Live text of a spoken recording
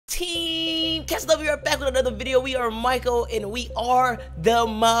team? Castle, we are back with another video. We are Michael and we are the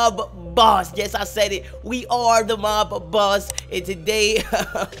mob boss. Yes, I said it. We are the mob boss. And today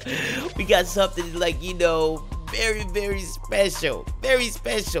we got something like, you know, very special. Very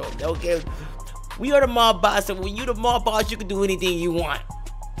special. Okay. We are the mob boss, and when you the mob boss, you can do anything you want.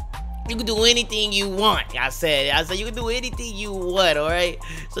 You can do anything you want. I said you can do anything you want, alright?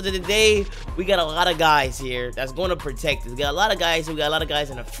 So today, we got a lot of guys here that's going to protect us. We got a lot of guys. We got a lot of guys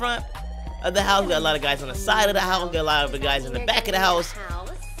in the front of the house. We got a lot of guys on the side of the house. We got a lot of the guys in the back of the house.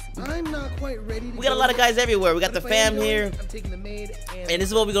 I'm not quite ready to We got a lot of guys everywhere. We got the fam here. I'm taking the maid And this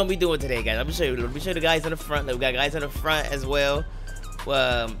is what we're going to be doing today, guys. Let me show you. Let me show you the guys in the front. We got guys in the front as well.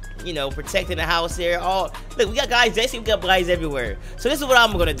 You know, protecting the house here. Look, we got guys. Basically, we got guys everywhere. So this is what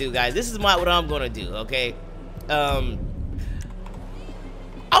I'm gonna do, guys. This is what I'm gonna do. Okay. I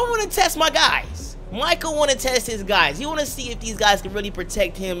want to test my guys. Michael want to test his guys. He want to see if these guys can really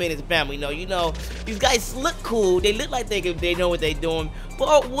protect him and his family. You know, these guys look cool. They look like they know what they're doing.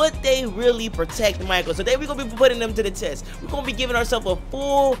 But would they really protect Michael? So today we're gonna be putting them to the test. We're gonna be giving ourselves a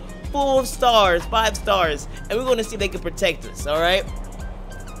full stars, 5 stars, and we're gonna see if they can protect us. All right.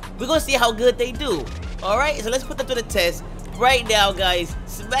 We're gonna see how good they do. Alright, so let's put them to the test right now, guys.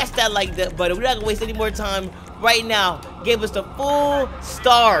 Smash that like button. We're not gonna waste any more time. Right now, give us the full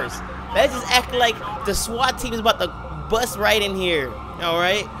stars. Let's just act like the SWAT team is about to bust right in here.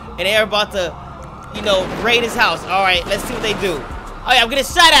 Alright? And they're about to, you know, raid his house. Alright, let's see what they do. Oh yeah, I'm getting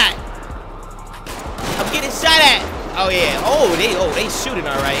shot at. I'm getting shot at. Oh yeah. Oh, they shooting,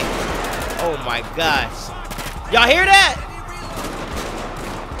 alright. Oh my gosh. Y'all hear that?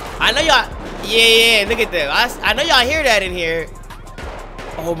 I know y'all, yeah, look at them. I know y'all hear that in here.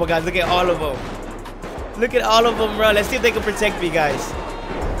 Oh my God, look at all of them. Look at all of them, bro. Let's see if they can protect me, guys.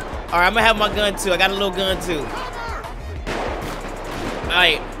 All right, I'm gonna have my gun too. I got a little gun too. All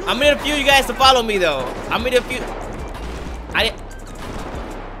right, I'm gonna need a few of you guys to follow me though. I'm gonna need a few. I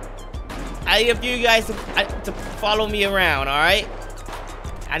need a few of you guys to follow me around. All right.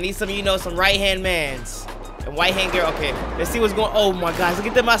 I need some, you know, some right-hand mans. And white hand girl, okay. Let's see what's going on. Oh my gosh, look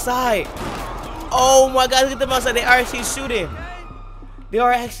at them outside. Oh my gosh, look at them outside. They are actually shooting. They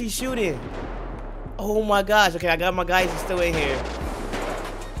are actually shooting. Oh my gosh. Okay, I got my guys still in here.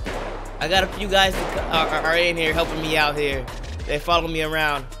 I got a few guys that are in here helping me out here. They follow me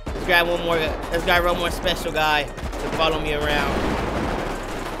around. Let's grab one more. Let's grab one more special guy to follow me around.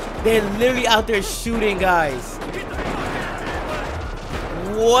 They're literally out there shooting, guys.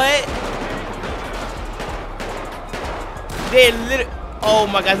 What? They literally, oh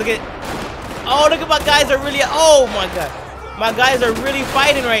my God, look at my guys are really, oh my God. My guys are really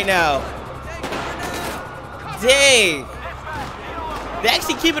fighting right now. Dang. They're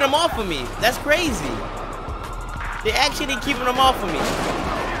actually keeping them off of me. That's crazy. They're actually keeping them off of me.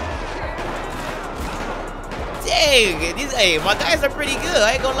 Dang, hey, my guys are pretty good.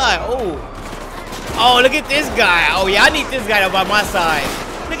 I ain't gonna lie. Oh, look at this guy. Oh yeah, I need this guy by my side.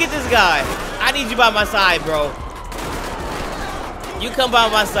 Look at this guy. I need you by my side, bro. You come by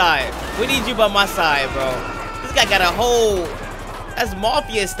my side. We need you by my side, bro. This guy got a whole... That's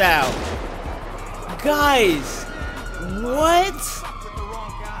mafia style. Guys. What?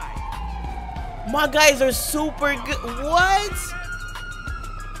 My guys are super good. What?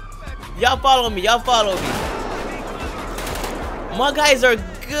 Y'all follow me. Y'all follow me. My guys are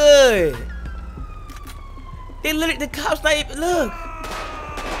good. They literally... The cops not even... Look.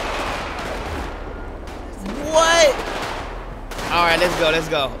 What? All right, let's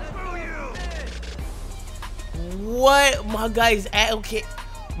go. What? My guys, okay.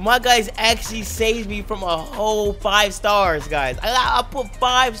 My guys actually saved me from a whole 5 stars, guys. I put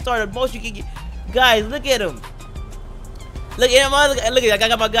 5 stars. The most you can get. Guys, look at them. Look at him. Look at that. I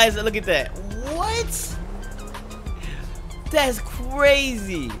got my guys. Look at that. What? That's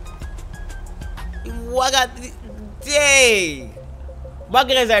crazy. What? Dang. My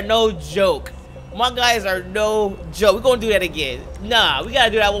guys are no joke. My guys are no joke. We're gonna do that again. Nah, we gotta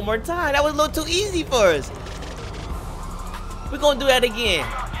do that one more time. That was a little too easy for us. We're gonna do that again.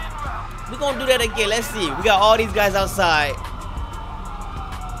 We're gonna do that again. Let's see. We got all these guys outside.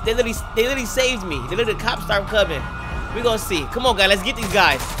 They literally saved me. The cops start coming. We're gonna see. Come on, guys. Let's get these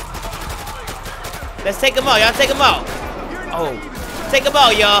guys. Let's take them out. Y'all take them out. Oh, take them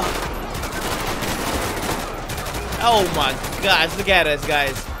out, y'all. Oh my gosh. Look at us,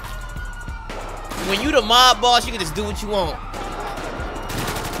 guys. When you the mob boss, you can just do what you want.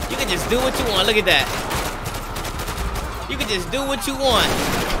 You can just do what you want. Look at that. You can just do what you want.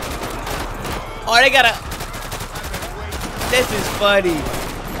 Oh, they gotta... This is funny.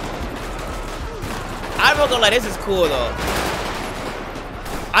 I'm not gonna lie, this is cool though.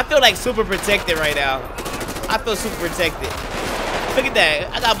 I feel like super protected right now. I feel super protected. Look at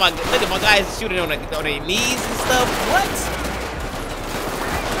that. Look at my guys shooting on their knees and stuff. What?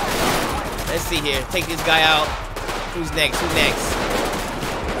 Let's see here. Take this guy out. Who's next? Who's next?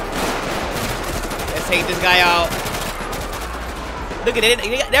 Let's take this guy out. Look at it.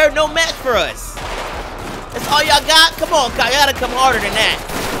 They're no match for us. That's all y'all got? Come on, y'all gotta come harder than that.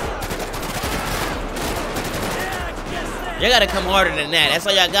 Y'all gotta come harder than that. That's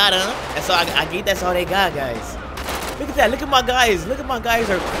all y'all got, huh? That's all I get. That's all they got, guys. Look at that. Look at my guys. Look at my guys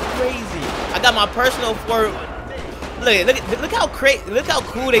are crazy. I got my personal for. Look how crazy. Look how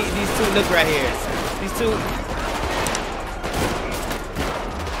cool these two look right here. These two.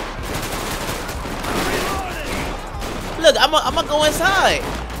 Look, I'm gonna go inside.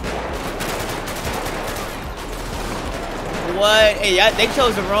 What? Hey, they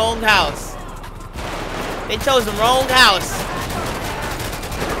chose the wrong house. They chose the wrong house.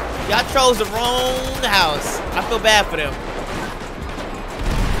 Y'all chose the wrong house. I feel bad for them.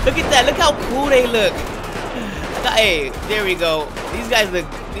 Look at that. Look how cool they look. Hey, there we go. These guys look.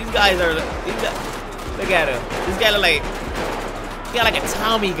 Look at him. This guy look like. He got like a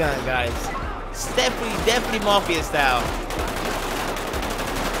Tommy gun, guys. It's definitely Mafia style.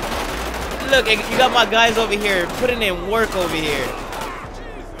 Look, you got my guys over here putting in work over here.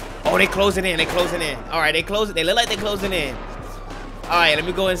 Oh, they closing in. They closing in. All right, they closing. They look like they closing in. All right, let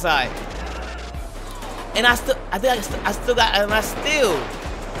me go inside. And I still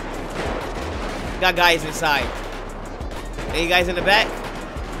got guys inside. Any guys in the back?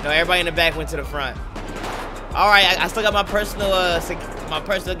 No, everybody in the back went to the front. All right, I still got my personal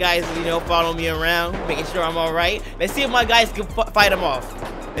guys, you know, following me around, making sure I'm all right. Let's see if my guys can fight them off.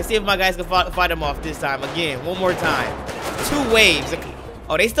 Let's see if my guys can fight them off this time. Again, one more time. 2 waves.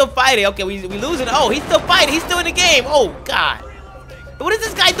 Oh, they still fighting. Okay, we losing. Oh, he's still fighting. He's still in the game. Oh, God. What is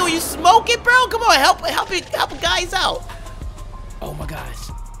this guy doing? You smoking, bro? Come on, help guys out. Oh, my gosh.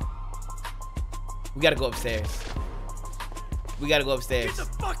 We got to go upstairs. We got to go upstairs. Get the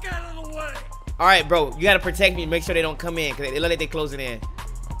fuck out of the way. All right, bro. You got to protect me and make sure they don't come in because they look like they're closing in.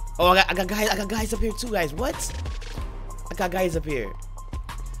 Oh, I got guys up here too, guys. What? I got guys up here.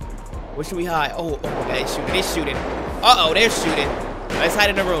 Where should we hide? Oh my God, they're shooting. They're shooting. Uh-oh, they're shooting. Let's hide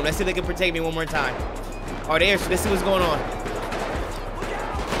in the room. Let's see if they can protect me one more time. Oh, they're shooting. Let's see what's going on.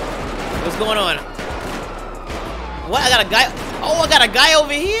 What's going on? What? I got a guy. Oh, I got a guy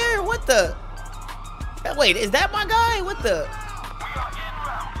over here. What the? Wait, is that my guy? What the?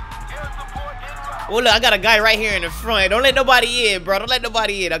 Well, look, I got a guy right here in the front. Don't let nobody in, bro. Don't let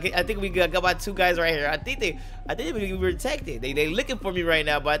nobody in. Okay, I think we got about 2 guys right here. I think we protected. They looking for me right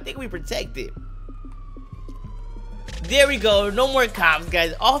now, but I think we protected. There we go. No more cops,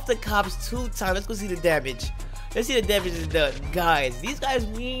 guys. Off the cops 2 times. Let's go see the damage. Let's see the damage is done, guys. These guys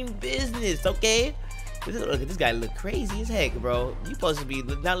mean business, okay? Look at this guy. Look crazy as heck, bro. You supposed to be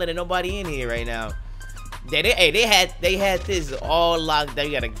not letting nobody in here right now. They had this all locked down.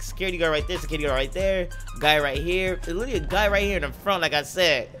 You got a security guard right there, security guard right there, guy right here. There's literally a guy right here in the front, like I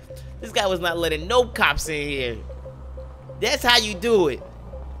said. This guy was not letting no cops in here. That's how you do it.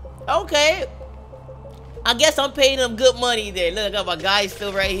 Okay. I guess I'm paying them good money there. Look, I got my guy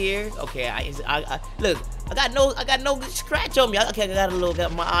still right here. Okay, look, I got no scratch on me. Okay,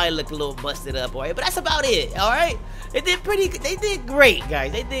 got my eye look a little busted up, alright. But that's about it, alright. They did great,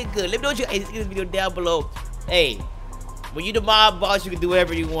 guys. They did good. Let me know what you guys see this video down below. Hey, when you the mob boss, you can do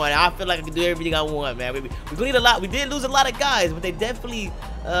whatever you want. I feel like I can do everything I want, man. We need a lot. We did lose a lot of guys, but they definitely,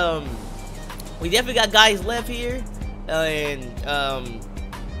 we definitely got guys left here,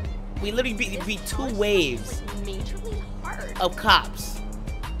 we literally beat 2 waves of cops.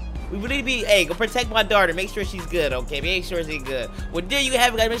 We really be, hey, go protect my daughter. Make sure she's good, okay? Make sure she's good. Well, there you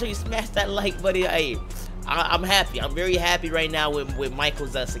have it, guys. Make sure you smash that like button. Hey, I'm happy. I'm very happy right now with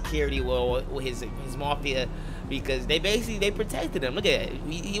Michael's security, with his mafia, because they protected him. Look at it.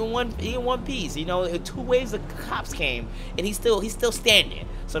 He in one piece. You know, 2 waves of cops came, and he's still standing.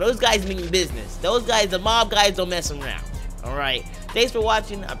 So those guys mean business. Those guys, the mob guys, don't mess around. All right. Thanks for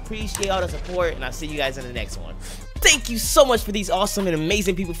watching. I appreciate all the support, and I'll see you guys in the next one. Thank you so much for these awesome and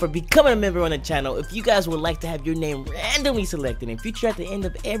amazing people for becoming a member on the channel. If you guys would like to have your name randomly selected and featured at the end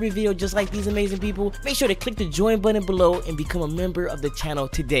of every video just like these amazing people, make sure to click the join button below and become a member of the channel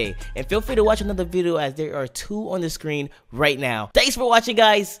today. And feel free to watch another video as there are 2 on the screen right now. Thanks for watching,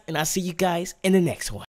 guys, and I'll see you guys in the next one.